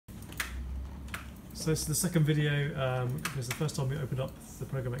So this is the second video, because the first time we opened up the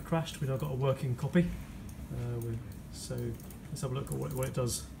program it crashed. We've now got a working copy. So let's have a look at what it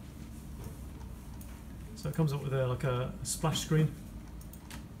does. So it comes up with like a splash screen.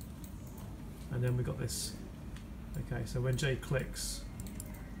 And then we've got this. Okay, so when Jay clicks,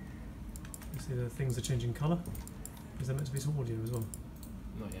 you see the things are changing colour. Is there meant to be some audio as well?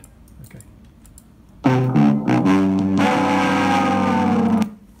 Not yet. Okay.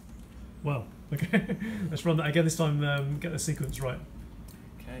 Well, okay. Let's run that again this time, get the sequence right.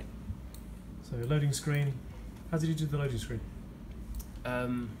 Okay. So loading screen. How did you do the loading screen?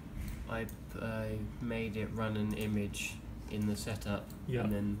 I made it run an image in the setup, Yeah.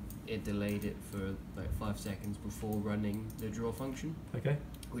 and then it delayed it for like 5 seconds before running the draw function, Okay.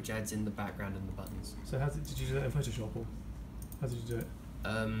 which adds in the background and the buttons. So how did you do that in Photoshop, or how did you do it?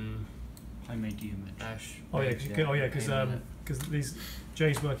 I made the image. Ash. Oh yeah, made because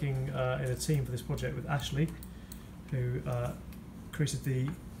Jay's working in a team for this project with Ashley, who created the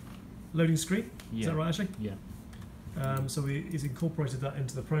loading screen. Yeah. Is that right, Ashley? Yeah. So he's incorporated that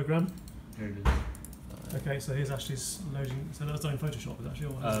into the program. There it is. Okay, so here's Ashley's loading. So that's done in Photoshop, is actually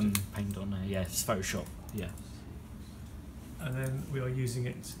all. Paint on there. Yeah, it's Photoshop. Yeah. And then we are using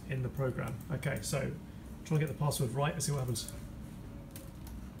it in the program. Okay, so try and get the password right and see what happens.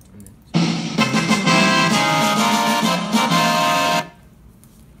 And then-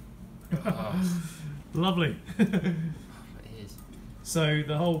 Lovely. It is. So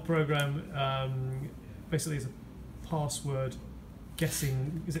the whole program basically is a password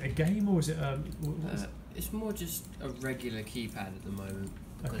guessing. Is it a game or is it? What is it? It's more just a regular keypad at the moment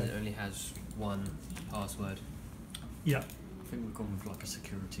because Okay. it only has one password. Yeah, I think we've gone with like a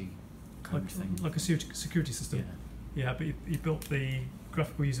security code thing. like a security system. Yeah. Yeah, but you built the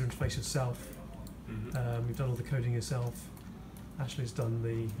graphical user interface yourself. You've done all the coding yourself. Ashley's done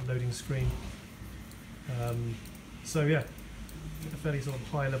the loading screen. So yeah, a fairly sort of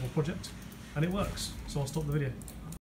high level project, and it works. So I'll stop the video.